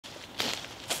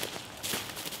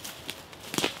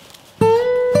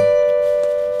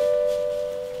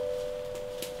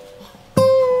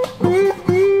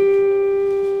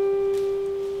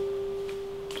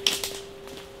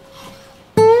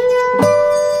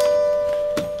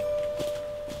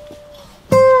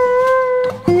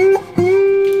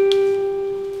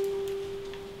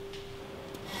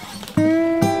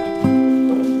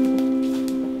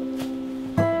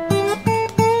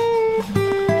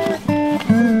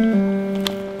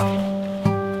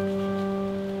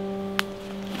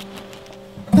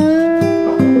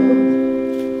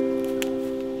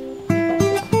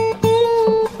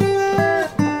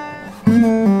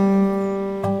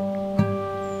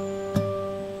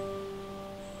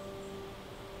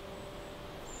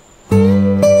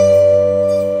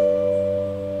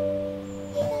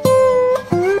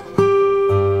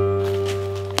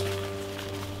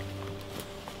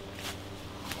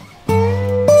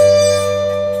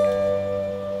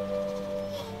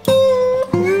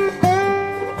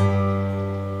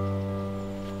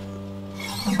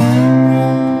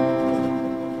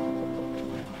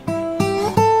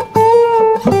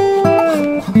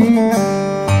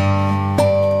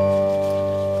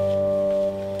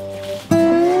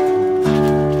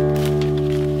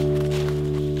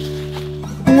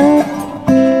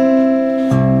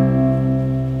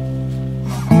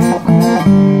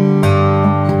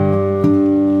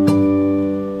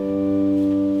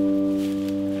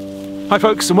Hi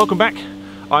folks, and welcome back.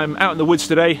 I'm out in the woods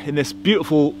today in this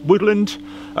beautiful woodland.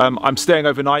 I'm staying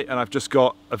overnight and I've just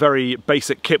got a very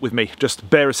basic kit with me, just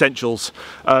bare essentials.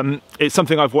 It's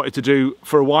something I've wanted to do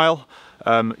for a while.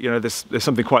 You know, there's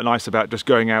something quite nice about just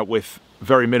going out with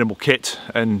very minimal kit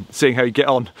and seeing how you get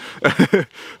on.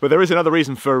 But there is another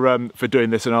reason for doing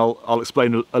this, and I'll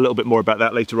explain a little bit more about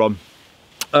that later on.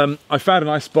 I found a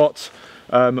nice spot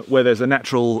where there's a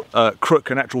natural crook,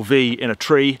 a natural V in a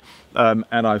tree,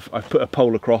 and I've put a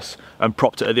pole across and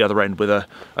propped it at the other end with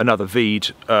another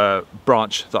V'd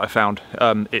branch that I found.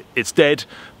 It's dead,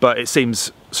 but it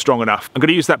seems strong enough. I'm going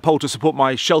to use that pole to support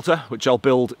my shelter, which I'll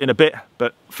build in a bit.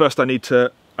 But first, I need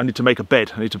to make a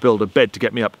bed. I need to build a bed to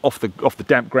get me up off the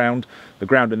damp ground. The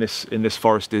ground in this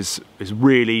forest is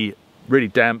really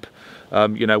damp.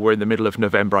 You know, we're in the middle of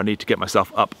November. I need to get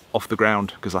myself up off the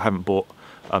ground because I haven't bought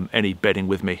any bedding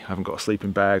with me. I haven't got a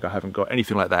sleeping bag, I haven't got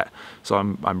anything like that. So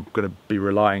I'm going to be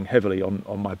relying heavily on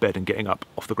my bed and getting up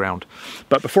off the ground.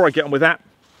 But before I get on with that,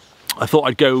 I thought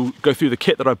I'd go through the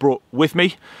kit that I brought with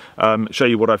me, show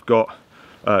you what I've got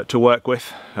to work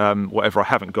with. Whatever I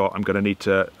haven't got, I'm going to need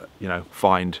to, you know,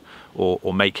 find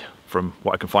or make from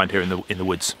what I can find here in the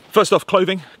woods. First off,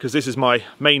 clothing, because this is my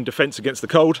main defense against the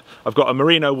cold. I've got a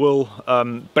merino wool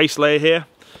base layer here,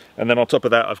 and then on top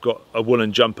of that I've got a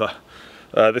woolen jumper.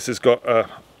 This has got a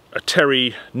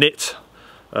terry knit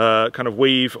kind of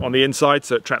weave on the inside,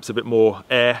 so it traps a bit more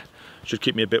air, should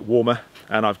keep me a bit warmer.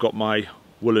 And I've got my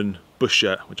woolen bush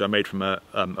shirt, which I made from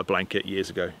a blanket years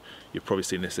ago. You've probably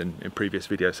seen this in previous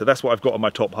videos. So that's what I've got on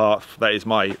my top half. That is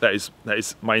my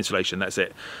insulation. That's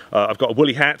it. I've got a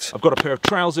woolly hat. I've got a pair of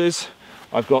trousers.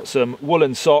 I've got some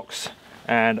woolen socks,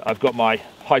 and I've got my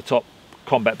high top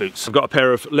combat boots. I've got a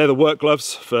pair of leather work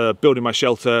gloves for building my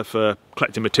shelter, for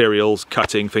collecting materials,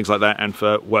 cutting, things like that, and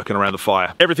for working around the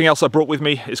fire. Everything else I brought with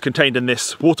me is contained in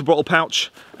this water bottle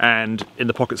pouch and in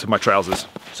the pockets of my trousers.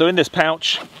 So in this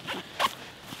pouch,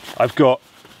 I've got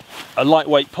a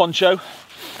lightweight poncho.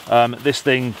 This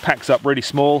thing packs up really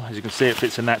small. As you can see, it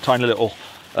fits in that tiny little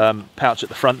pouch at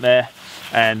the front there.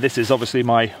 And this is obviously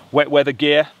my wet weather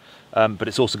gear, but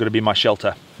it's also going to be my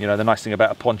shelter. You know, the nice thing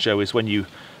about a poncho is when you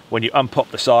unpop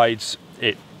the sides,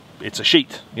 it's a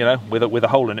sheet, you know, with a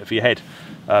hole in it for your head.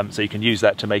 So you can use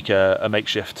that to make a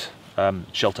makeshift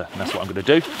shelter, and that's what I'm going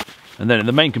to do. And then in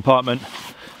the main compartment,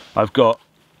 I've got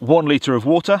 1 litre of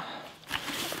water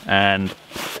and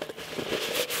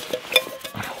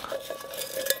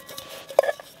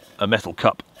a metal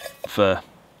cup for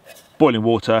boiling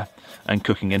water and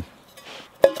cooking in.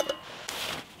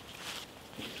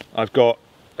 I've got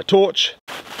a torch.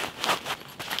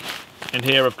 In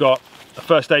here I've got a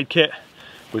first aid kit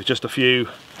with just a few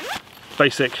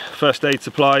basic first aid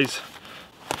supplies.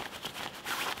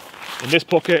 In this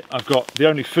pocket I've got the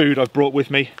only food I've brought with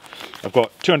me. I've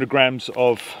got 200 grams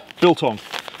of biltong,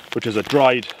 which is a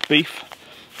dried beef,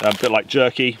 a bit like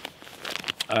jerky,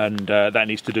 and that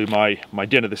needs to do my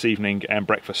dinner this evening and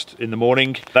breakfast in the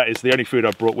morning. That is the only food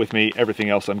I've brought with me. Everything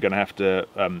else I'm going to have to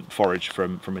forage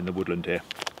from in the woodland here.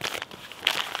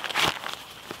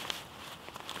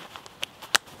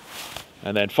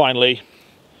 And then finally,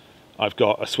 I've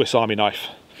got a Swiss Army knife.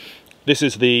 This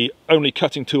is the only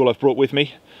cutting tool I've brought with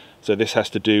me, so this has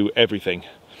to do everything.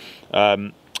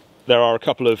 There are a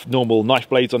couple of normal knife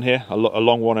blades on here, a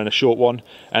long one and a short one,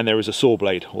 and there is a saw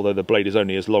blade, although the blade is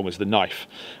only as long as the knife.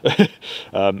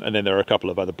 And then there are a couple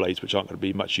of other blades which aren't going to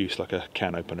be much use, like a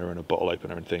can opener and a bottle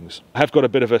opener and things. I have got a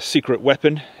bit of a secret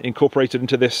weapon incorporated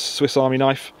into this Swiss Army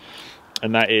knife,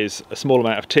 and that is a small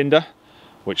amount of tinder,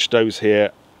 which stows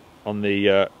here on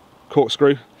the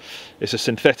corkscrew. It's a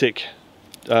synthetic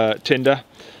tinder,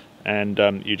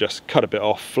 and you just cut a bit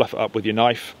off, fluff it up with your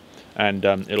knife, and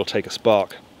it'll take a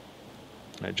spark.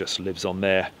 It just lives on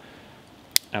there,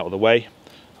 out of the way.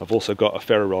 I've also got a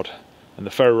ferro rod, and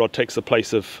the ferro rod takes the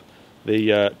place of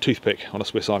the toothpick on a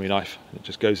Swiss Army knife. It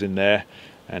just goes in there,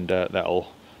 and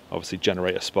that'll obviously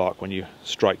generate a spark when you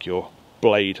strike your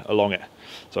blade along it.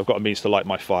 So I've got a means to light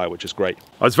my fire, which is great.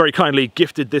 I was very kindly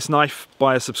gifted this knife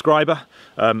by a subscriber,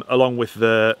 along with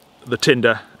the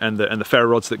tinder and the ferro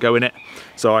rods that go in it.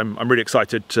 So I'm really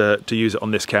excited to use it on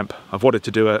this camp. I've wanted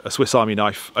to do a Swiss Army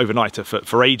knife overnighter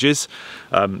for ages,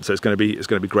 so it's going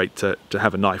to be great to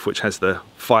have a knife which has the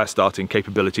fire starting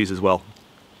capabilities as well.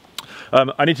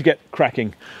 I need to get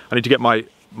cracking. I need to get my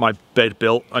bed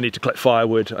built. I need to collect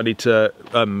firewood. I need to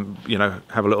you know,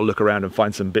 have a little look around and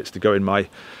find some bits to go in my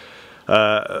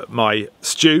my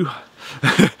stew,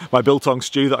 my biltong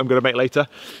stew that I'm going to make later.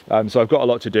 So I've got a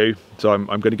lot to do, so I'm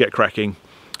going to get cracking.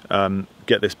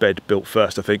 get this bed built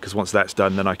first, I think, because once that's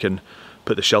done, then I can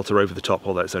put the shelter over the top,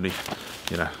 although it's only,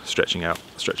 you know, stretching out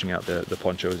the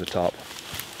poncho as a tarp.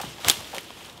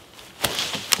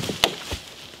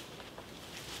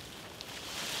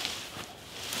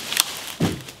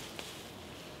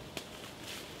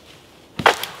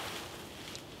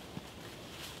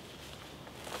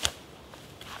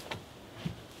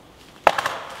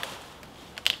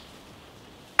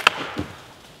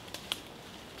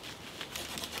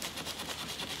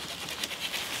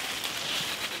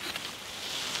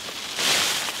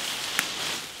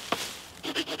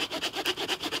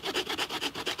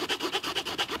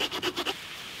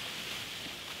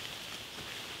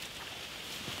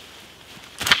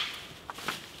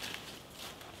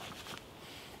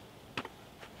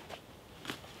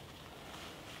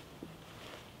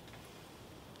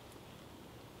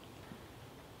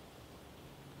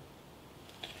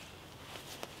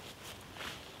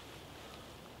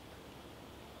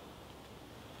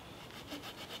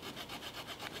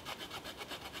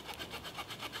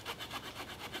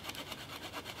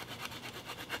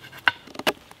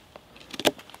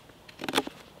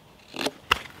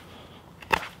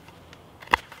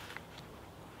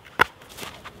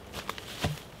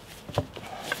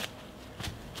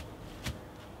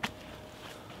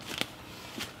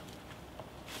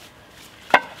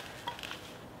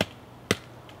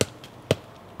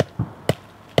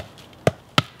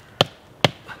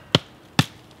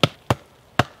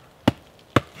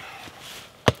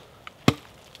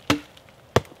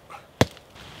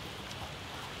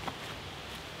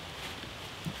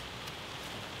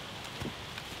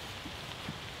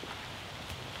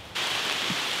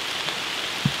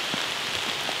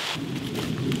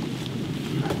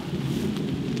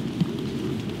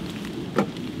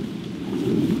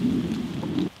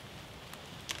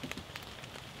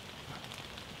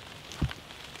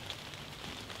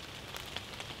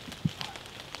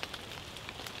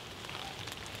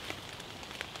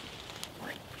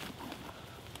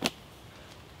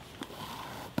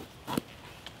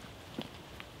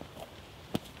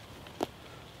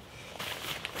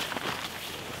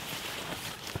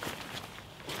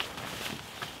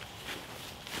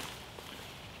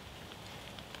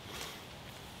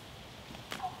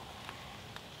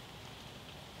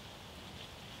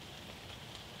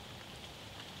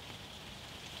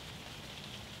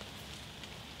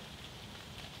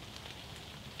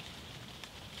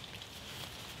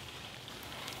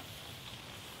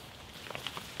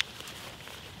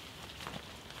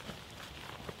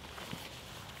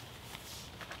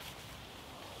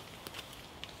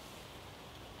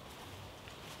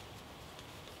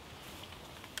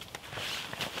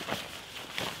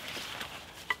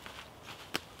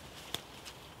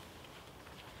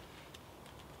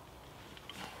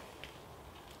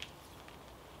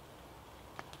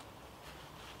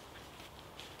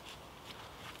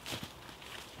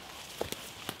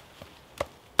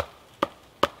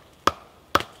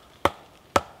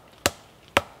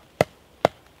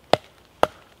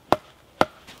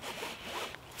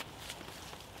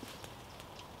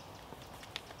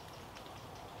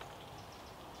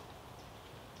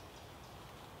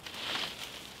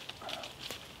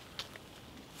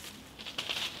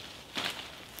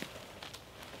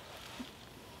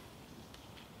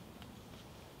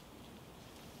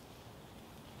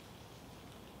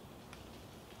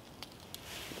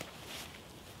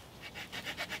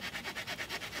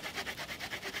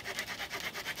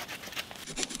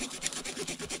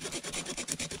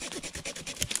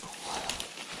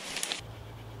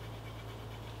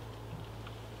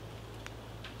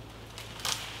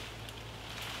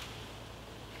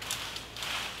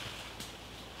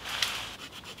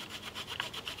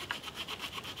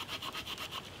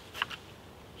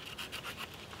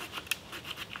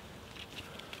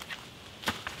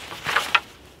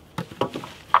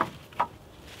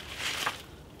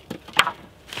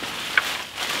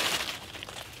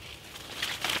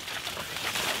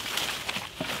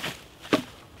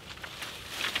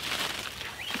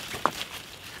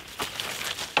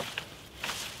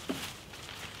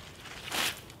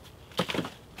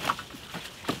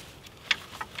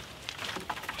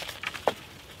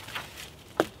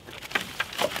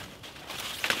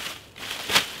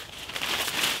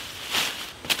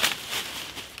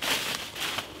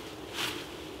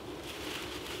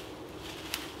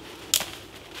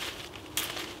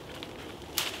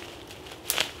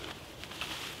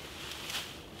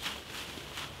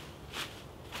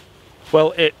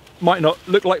 Well, it might not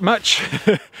look like much,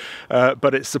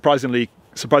 but it's surprisingly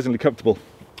comfortable.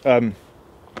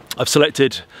 I've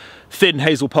selected thin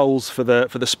hazel poles for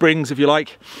the springs, if you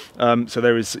like, so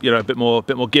there is, you know, a bit more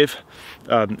give.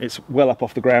 It's well up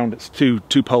off the ground. It's two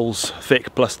poles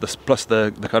thick plus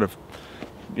the kind of,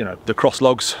 you know, the cross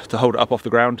logs to hold it up off the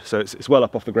ground. So it's well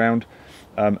up off the ground,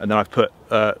 and then I've put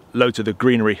loads of the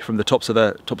greenery from the tops of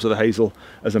the hazel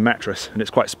as a mattress, and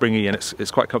it's quite springy and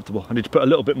it's quite comfortable. I need to put a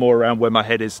little bit more around where my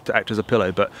head is to act as a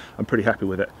pillow, but I'm pretty happy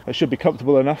with it. It should be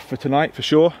comfortable enough for tonight for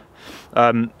sure.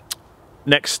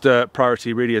 Next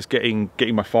priority really is getting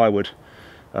my firewood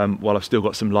while I've still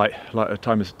got some light.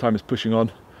 Time is pushing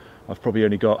on. I've probably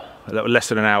only got a little less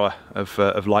than an hour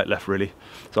of light left really,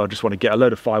 so I just want to get a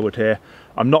load of firewood here.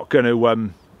 I'm not going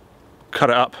to cut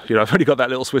it up, you know. I've only got that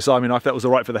little Swiss Army knife. That was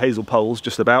all right for the hazel poles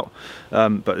just about,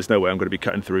 but there's no way I'm going to be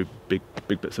cutting through big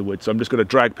bits of wood, so I'm just going to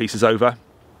drag pieces over,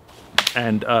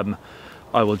 and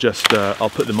I will just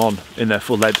I'll put them on in their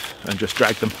full length and just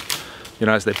drag them, you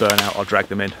know, as they burn out. I'll drag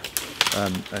them in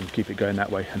and keep it going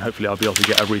that way, and hopefully I'll be able to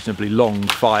get a reasonably long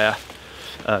fire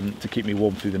to keep me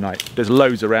warm through the night. There's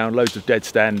loads around, loads of dead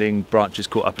standing branches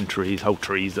caught up in trees, whole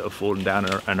trees that have fallen down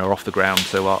and are off the ground,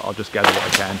 so I'll just gather what I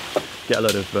can, get a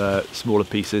load of smaller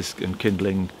pieces and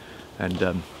kindling,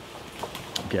 and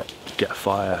get a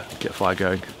fire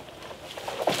going.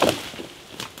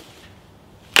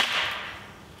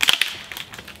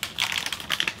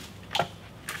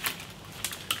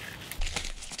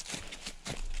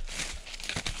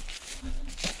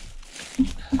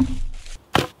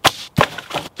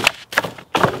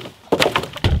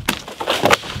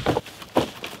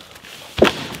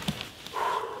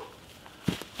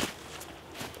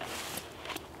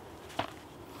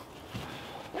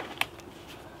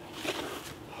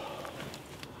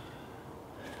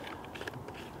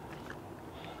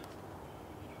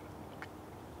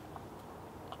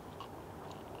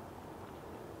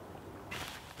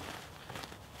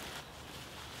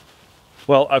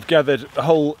 Well, I've gathered a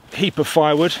whole heap of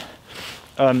firewood.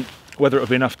 Whether it'll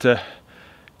be enough to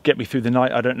get me through the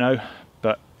night, I don't know,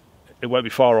 but it won't be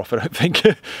far off, I don't think.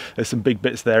 There's some big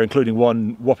bits there, including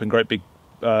one whopping great big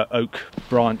oak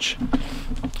branch.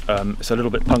 It's a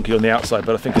little bit punky on the outside,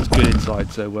 but I think it's good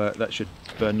inside, so that should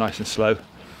burn nice and slow.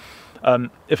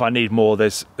 If I need more,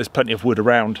 there's plenty of wood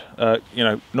around, you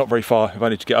know, not very far if I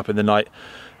need to get up in the night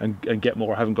and get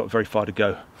more. I haven't got very far to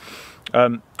go.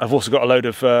 I've also got a load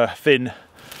of thin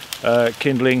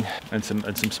kindling and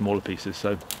some smaller pieces,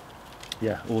 so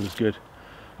yeah, all is good.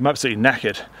 I'm absolutely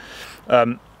knackered.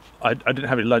 I didn't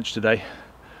have any lunch today.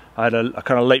 I had a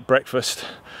kind of late breakfast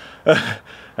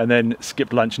and then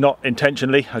skipped lunch, not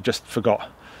intentionally, I just forgot.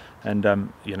 And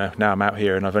you know, now I'm out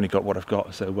here and I've only got what I've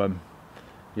got, so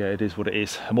yeah, it is what it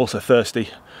is. I'm also thirsty.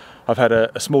 I've had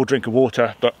a small drink of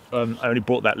water, but I only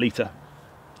brought that litre.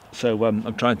 So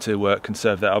I'm trying to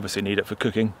conserve that. I obviously need it for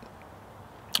cooking,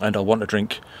 and I'll want a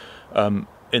drink in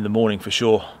the morning for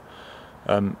sure.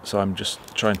 So I'm just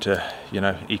trying to, you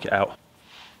know, eke it out.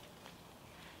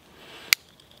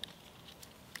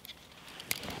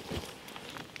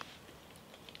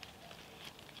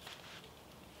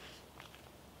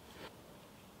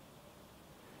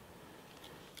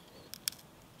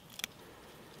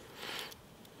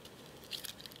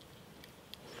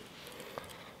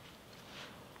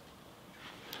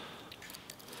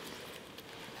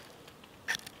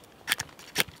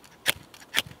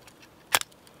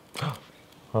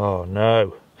 Oh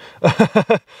no,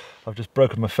 I've just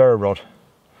broken my ferro rod.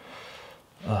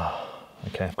 Oh,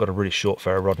 okay, I've got a really short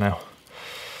ferro rod now.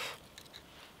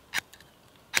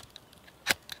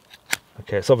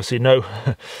 Okay, it's obviously no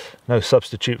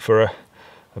substitute for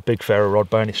a big ferro rod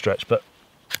by any stretch, but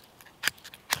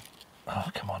oh,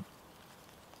 come on,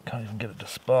 can't even get it to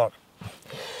spark.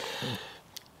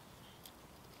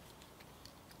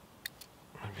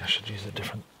 Maybe I should use a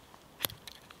different.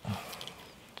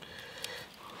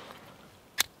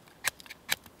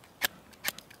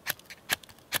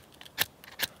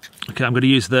 Okay, I'm going to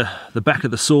use the back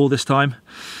of the saw this time.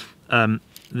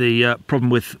 The problem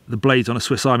with the blades on a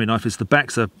Swiss Army knife is the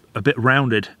backs are a bit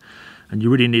rounded, and you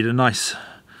really need a nice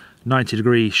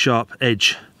 90-degree sharp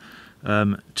edge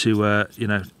to you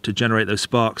know, to generate those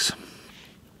sparks.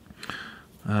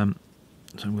 So I'm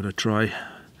going to try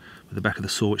with the back of the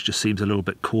saw, which just seems a little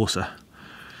bit coarser.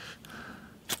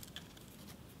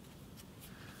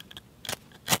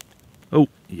 Oh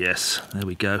yes, there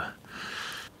we go.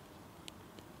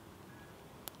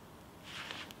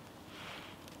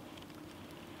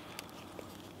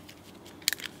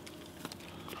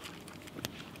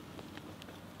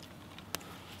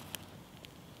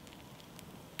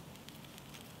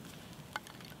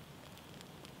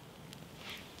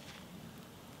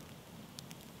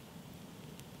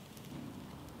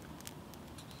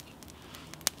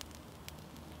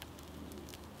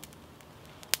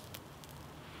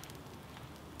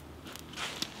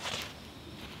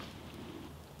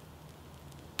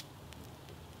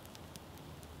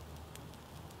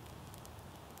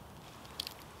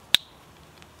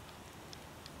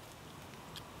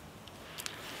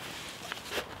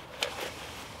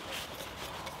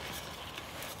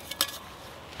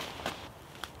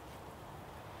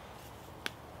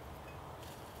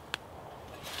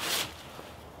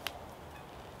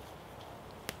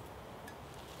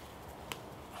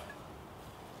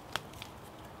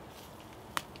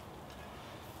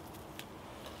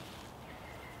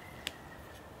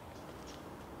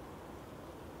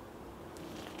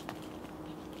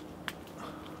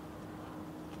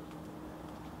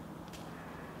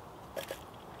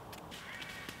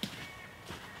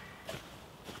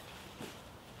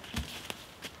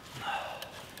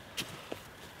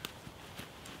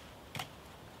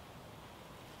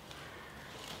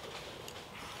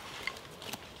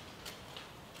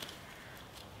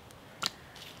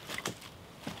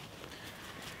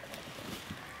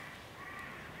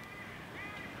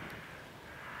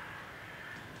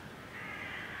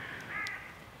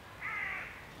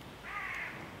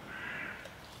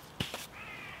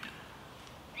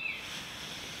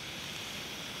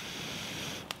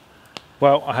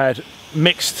 Well, I had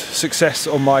mixed success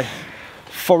on my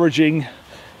foraging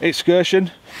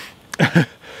excursion.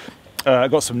 I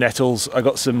got some nettles, I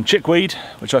got some chickweed,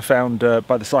 which I found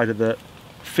by the side of the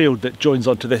field that joins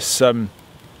onto this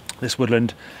this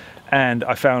woodland, and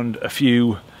I found a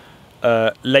few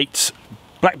late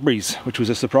blackberries, which was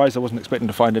a surprise. I wasn't expecting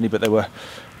to find any, but there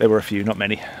were a few, not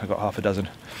many. I got half a dozen,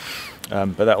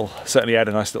 but that'll certainly add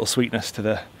a nice little sweetness to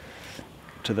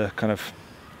the kind of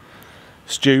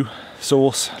stew,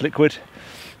 sauce, liquid,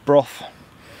 broth,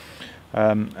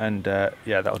 and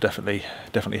yeah, that'll definitely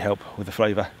help with the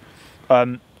flavour.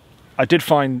 I did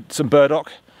find some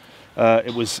burdock.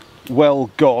 It was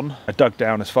well gone. I dug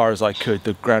down as far as I could.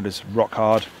 The ground is rock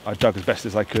hard. I dug as best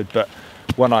as I could, but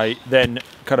when I then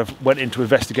kind of went in to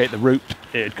investigate the root,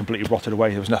 it had completely rotted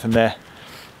away. There was nothing there.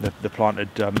 The plant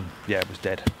had, yeah, it was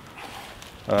dead.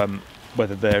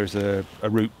 Whether there's a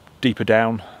root deeper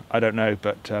down, I don't know,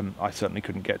 but I certainly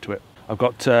couldn't get to it. I've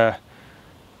got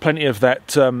plenty of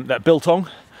that biltong.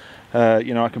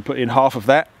 You know, I can put in half of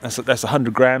that. That's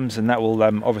 100 grams, and that will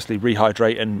obviously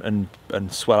rehydrate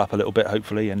and swell up a little bit,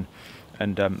 hopefully, and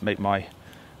make my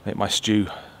stew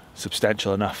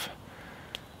substantial enough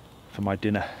for my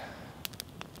dinner.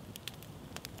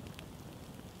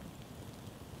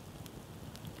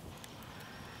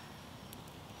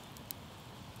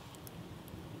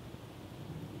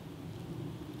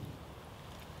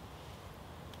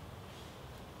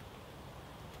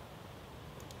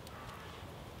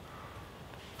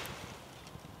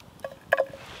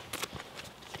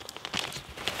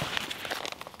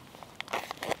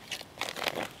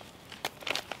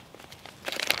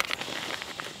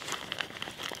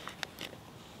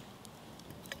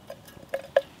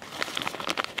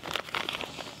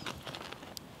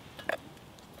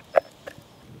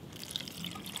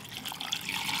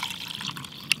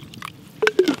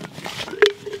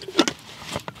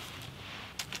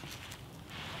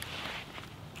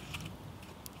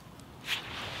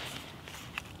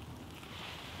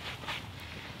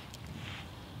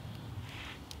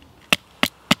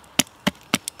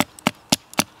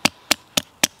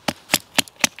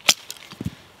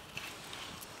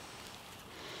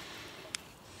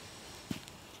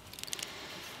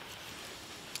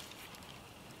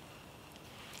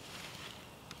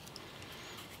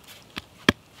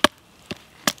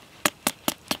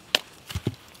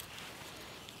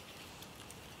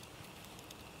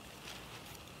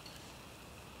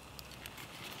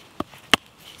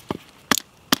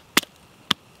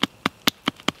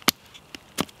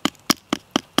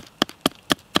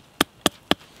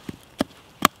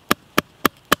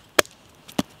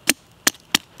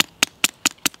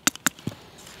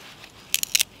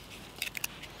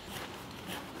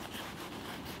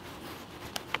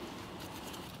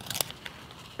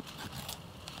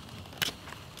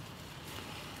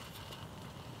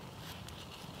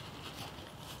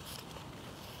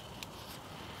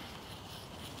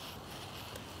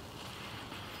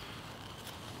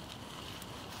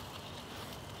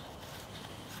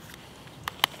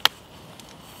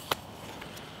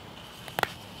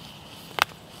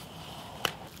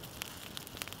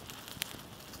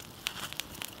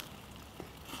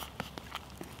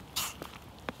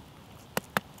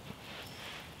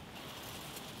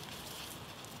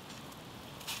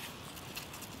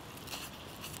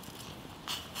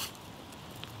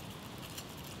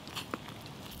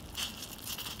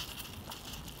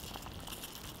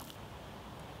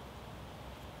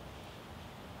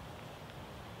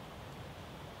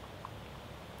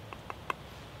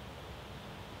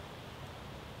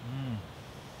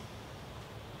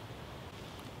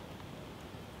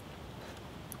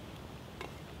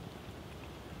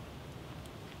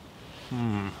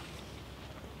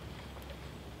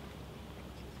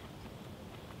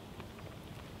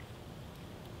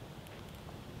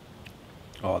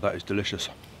 Oh, that is delicious.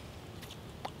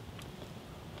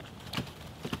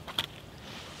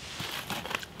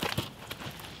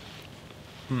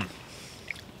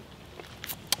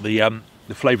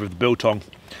 The flavour of the biltong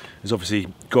has obviously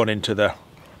gone into the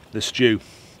stew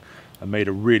and made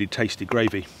a really tasty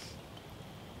gravy.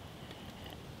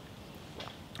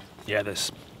 Yeah,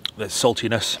 there's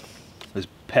saltiness, there's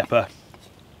pepper,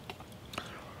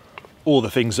 all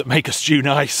the things that make a stew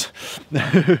nice.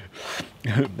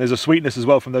 There's a sweetness as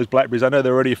well from those blackberries. I know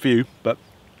there are already a few, but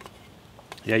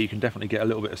yeah, you can definitely get a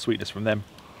little bit of sweetness from them.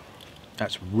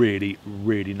 That's really,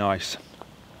 really nice.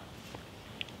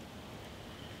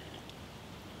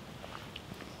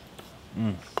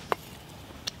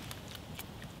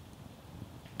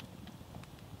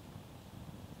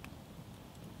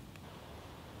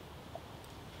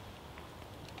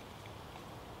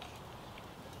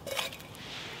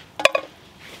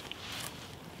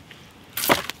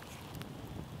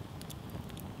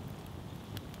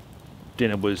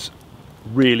 Dinner was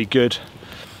really good,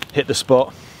 hit the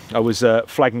spot. I was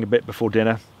flagging a bit before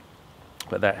dinner,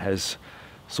 but that has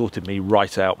sorted me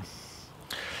right out.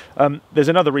 There's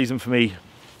another reason for me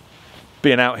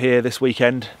being out here this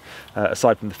weekend,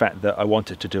 aside from the fact that I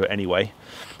wanted to do it anyway.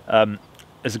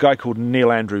 There's a guy called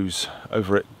Neil Andrews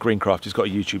over at Greencraft. He's got a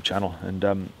YouTube channel,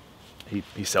 and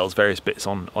he sells various bits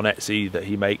on Etsy that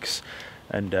he makes,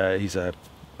 and he's a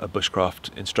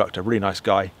bushcraft instructor, really nice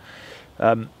guy.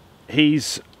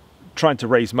 He's trying to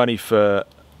raise money for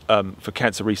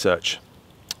cancer research.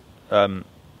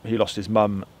 He lost his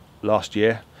mum last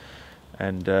year,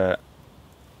 and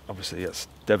obviously that's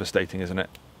devastating, isn't it?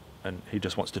 And he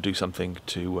just wants to do something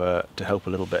to help a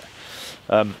little bit.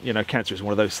 You know, cancer is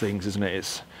one of those things, isn't it?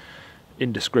 It's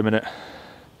indiscriminate.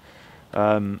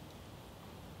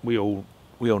 We all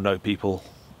know people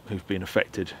who've been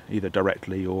affected either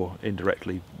directly or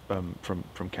indirectly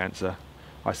from cancer.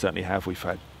 I certainly have. We've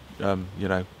had you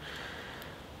know,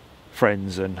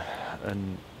 friends and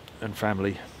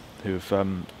family who've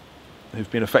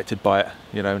been affected by it,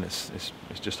 you know, and it's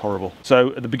just horrible.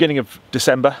 So at the beginning of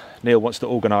December, Neil wants to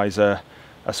organise a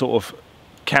sort of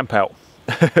camp out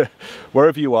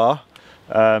wherever you are.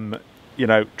 You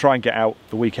know, try and get out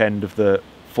the weekend of the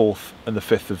 4th and the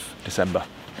 5th of December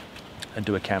and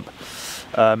do a camp.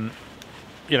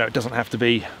 You know, it doesn't have to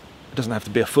be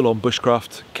a full-on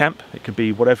bushcraft camp. It could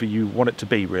be whatever you want it to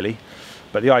be, really.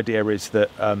 But the idea is that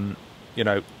you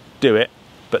know, do it,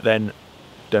 but then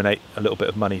donate a little bit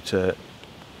of money to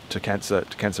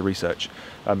cancer research.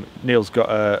 Neil's got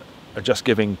a Just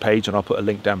Giving page, and I'll put a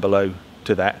link down below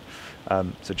to that.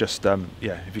 So just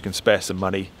yeah, if you can spare some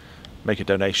money, make a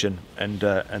donation, and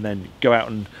then go out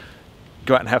and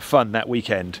have fun that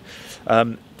weekend.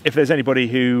 If there's anybody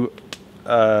who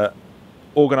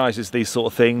organises these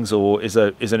sort of things, or is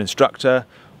an instructor,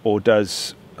 or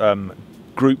does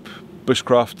group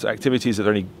bushcraft activities, are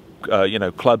there any you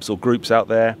know, clubs or groups out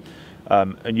there,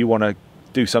 and you want to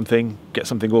do something, get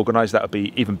something organised, that would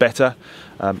be even better.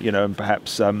 You know, and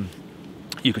perhaps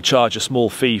you could charge a small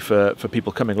fee for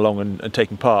people coming along and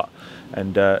taking part,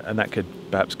 and that could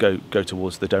perhaps go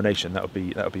towards the donation. That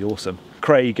would be awesome.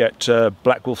 Craig at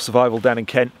Black Wolf Survival down in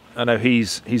Kent, I know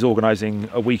he's organising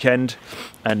a weekend,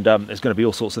 and there's going to be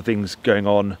all sorts of things going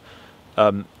on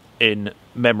in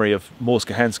memory of Mors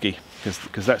Kochanski,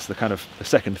 because that's the kind of the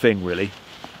second thing, really.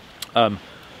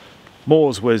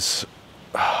 Mors was,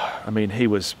 I mean, he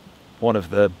was one of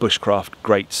the bushcraft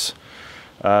greats.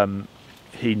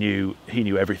 He knew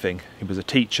everything. He was a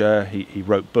teacher. He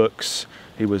wrote books.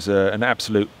 He was an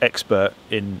absolute expert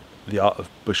in the art of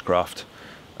bushcraft,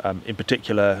 in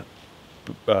particular,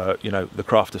 you know, the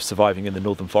craft of surviving in the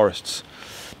northern forests.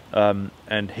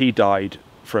 And he died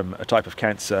from a type of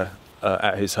cancer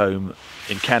at his home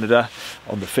in Canada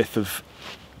on the 5th of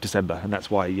December, and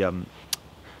that's why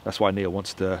Neil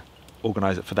wants to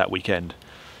organise it for that weekend,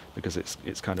 because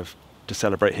it's kind of to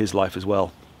celebrate his life as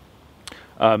well.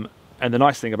 And the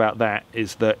nice thing about that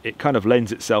is that it kind of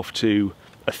lends itself to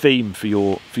a theme for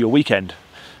your weekend,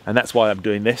 and that's why I'm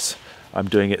doing this. I'm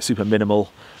doing it super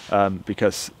minimal,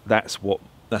 because that's what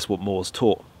Mors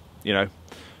taught, you know,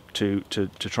 to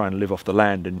try and live off the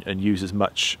land and use as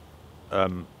much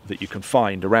that you can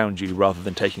find around you rather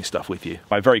than taking stuff with you.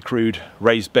 My very crude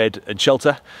raised bed and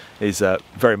shelter is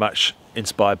very much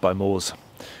inspired by Mors.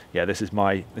 Yeah, this is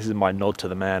my nod to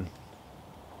the man.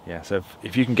 Yeah, so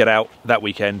if you can get out that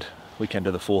weekend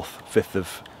of the 4th, 5th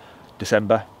of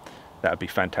December, that would be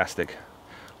fantastic.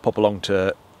 Pop along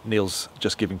to Neil's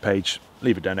Just Giving page,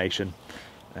 leave a donation,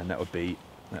 and that would be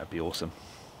awesome.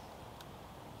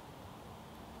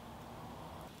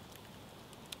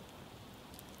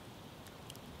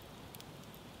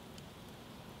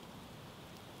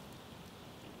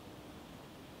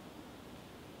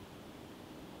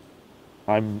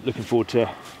 I'm looking forward to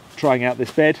trying out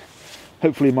this bed.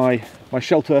 Hopefully my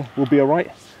shelter will be all right.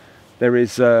 There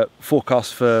is a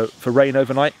forecast for rain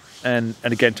overnight and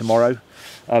again tomorrow.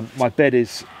 My bed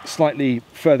is slightly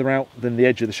further out than the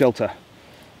edge of the shelter,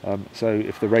 so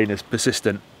if the rain is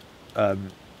persistent, the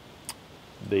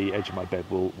edge of my bed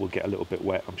will get a little bit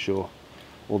wet, I'm sure.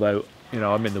 Although, you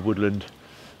know, I'm in the woodland,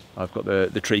 I've got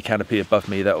the tree canopy above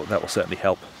me. That will certainly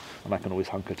help, and I can always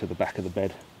hunker to the back of the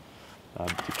bed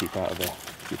to keep out of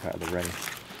the rain.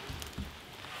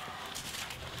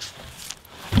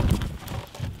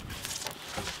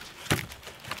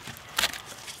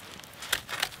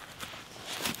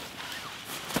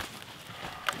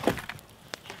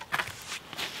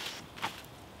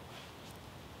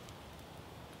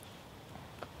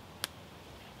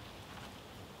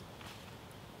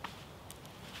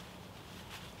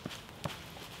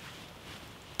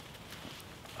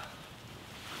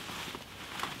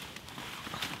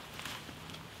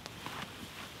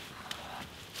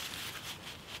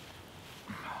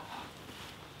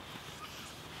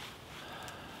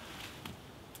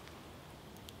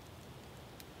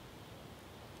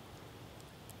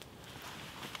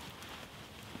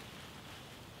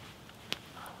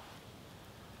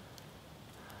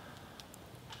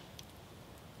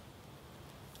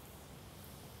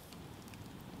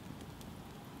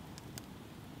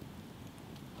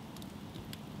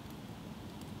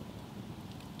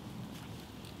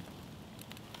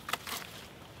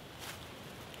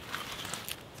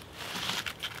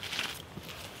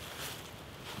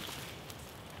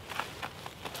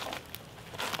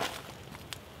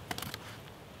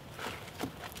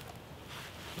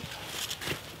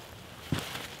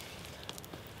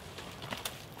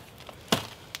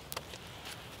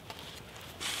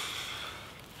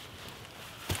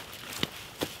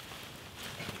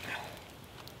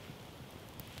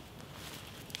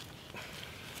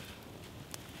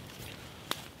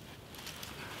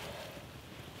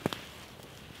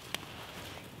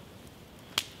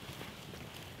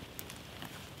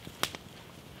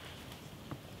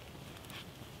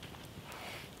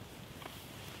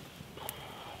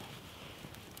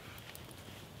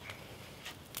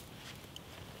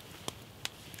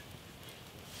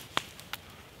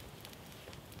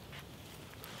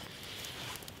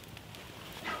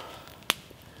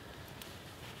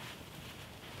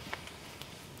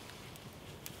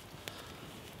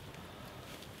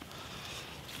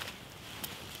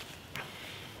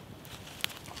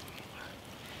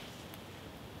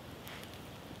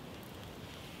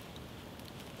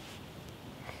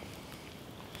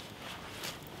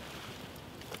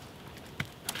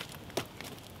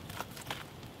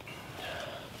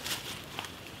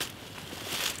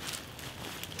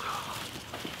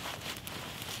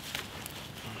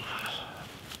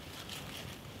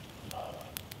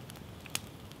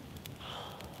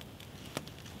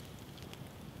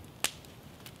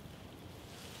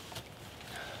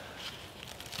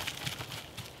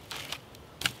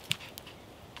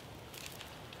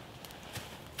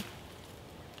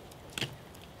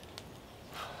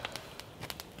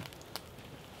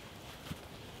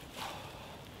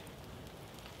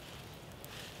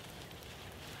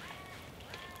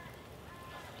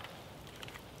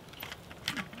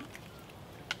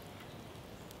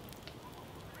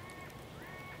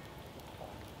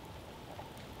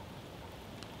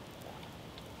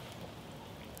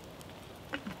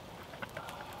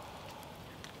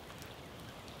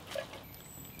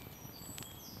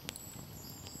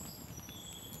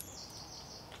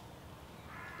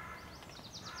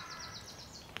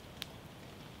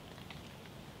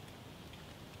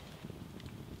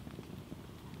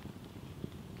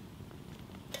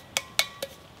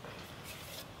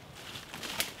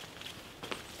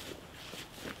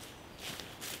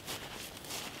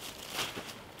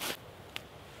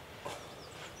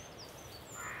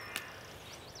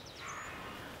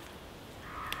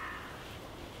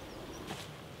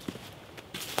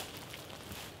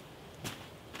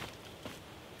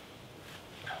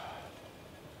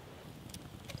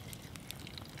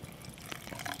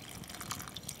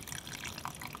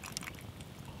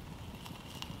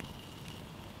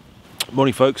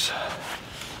 Morning, folks.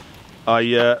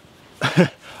 I'd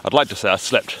like to say I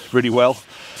slept really well,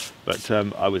 but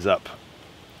I was up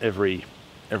every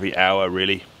hour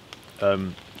really,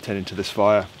 tending to this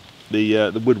fire.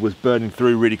 The wood was burning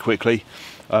through really quickly.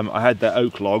 I had that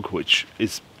oak log, which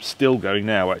is still going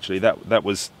now. Actually, that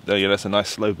was that's a nice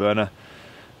slow burner,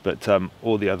 but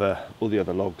all the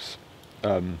other logs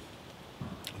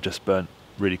just burnt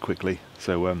really quickly.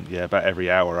 So yeah, about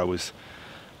every hour I was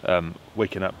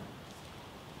waking up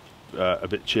a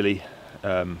bit chilly,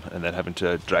 and then having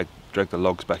to drag the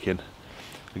logs back in.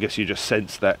 I guess you just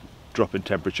sense that drop in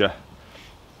temperature,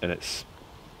 and it's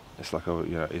like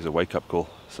it's a wake-up call.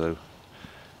 So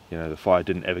the fire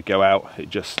didn't ever go out; it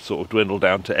just sort of dwindled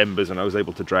down to embers, and I was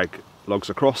able to drag logs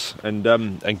across and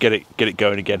get it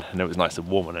going again. And it was nice and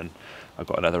warm, and then I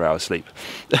got another hour's sleep.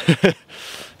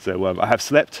 So I have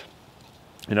slept.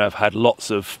 I've had lots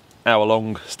of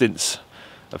hour-long stints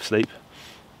of sleep,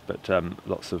 but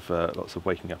lots of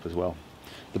waking up as well.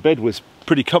 The bed was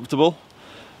pretty comfortable.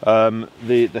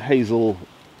 The hazel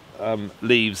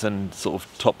leaves and sort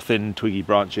of top thin twiggy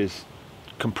branches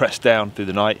compressed down through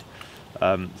the night.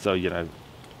 So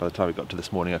by the time it got to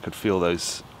this morning, I could feel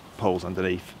those poles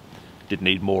underneath. Did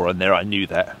need more on there. I knew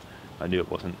that. I knew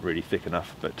it wasn't really thick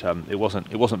enough, but it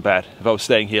wasn't bad. If I was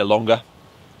staying here longer,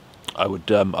 I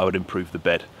would improve the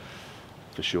bed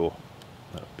for sure.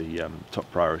 That would be top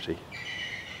priority.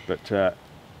 But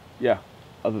yeah,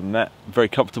 other than that, very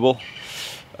comfortable.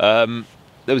 There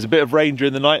was a bit of rain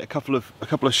during the night, a couple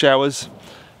of showers.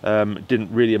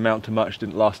 Didn't really amount to much,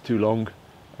 didn't last too long,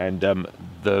 and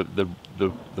the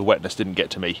wetness didn't get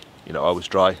to me. I was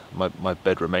dry. My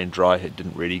bed remained dry. It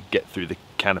didn't really get through the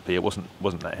canopy. It wasn't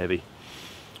that heavy,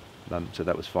 so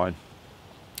that was fine.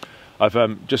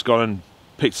 I've just gone and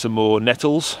picked some more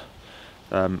nettles,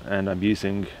 and I'm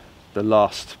using the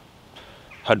last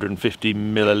 150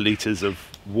 milliliters of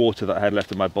water that I had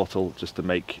left in my bottle just to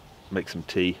make some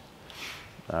tea.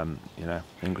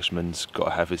 Englishman's got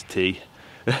to have his tea.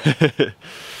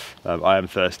 I am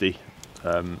thirsty.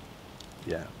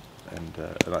 Yeah, and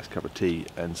a nice cup of tea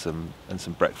and some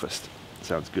breakfast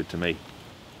sounds good to me.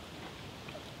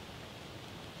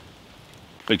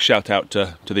 Big shout out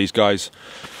to these guys.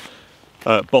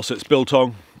 Bossett's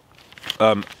biltong,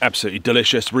 absolutely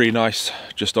delicious, really nice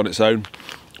just on its own,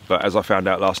 but as I found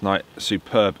out last night,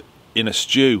 superb in a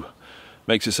stew.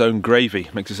 Makes its own gravy,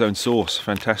 makes its own sauce,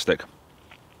 fantastic.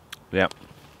 Yeah,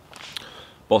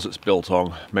 Bossett's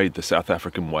biltong, made the South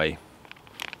African way.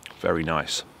 Very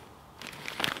nice.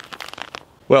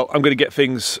 Well, I'm going to get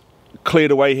things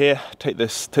cleared away here, take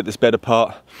this bed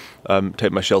apart,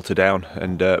 take my shelter down,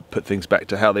 and put things back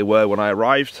to how they were when I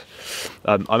arrived.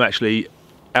 I'm actually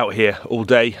out here all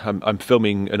day. I'm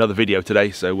filming another video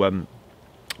today, so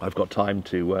I've got time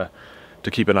to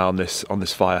keep an eye on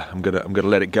this fire. I'm gonna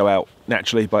let it go out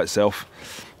naturally by itself,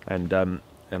 and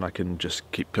I can just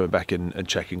keep coming back in and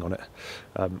checking on it.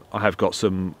 I have got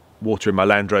some water in my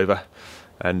Land Rover,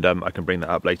 and I can bring that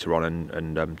up later on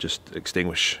and just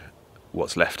extinguish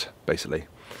what's left basically,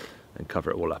 and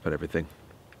cover it all up and everything.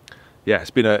 Yeah,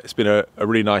 it's been a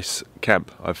really nice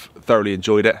camp. I've thoroughly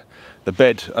enjoyed it. The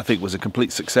bed, I think, was a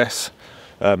complete success.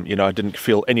 I didn't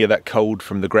feel any of that cold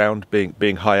from the ground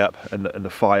being high up, and the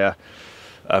fire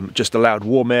just allowed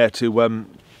warm air to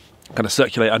kind of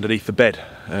circulate underneath the bed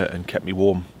and kept me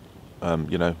warm,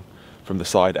 from the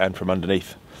side and from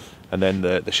underneath. And then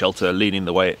the shelter leaning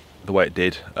the way it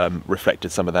did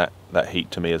reflected some of that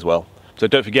heat to me as well. So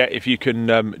don't forget, if you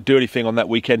can do anything on that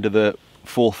weekend of the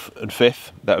 4th and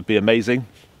 5th, that would be amazing.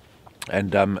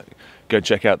 And go and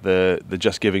check out the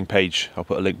Just Giving page. I'll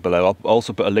put a link below. I'll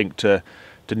also put a link to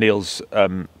Neil's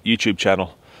YouTube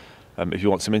channel. If you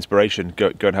want some inspiration,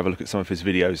 go and have a look at some of his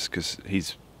videos, because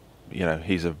he's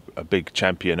a big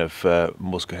champion of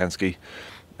Kochanski,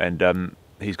 and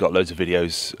he's got loads of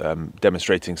videos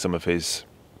demonstrating some of his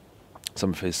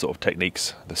sort of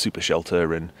techniques, the super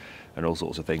shelter and all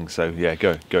sorts of things. So yeah,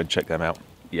 go and check them out.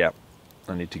 Yeah,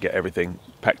 I need to get everything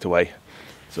packed away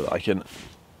so that I can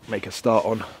make a start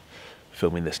on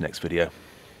filming this next video.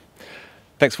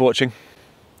 Thanks for watching,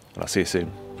 and I'll see you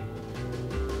soon.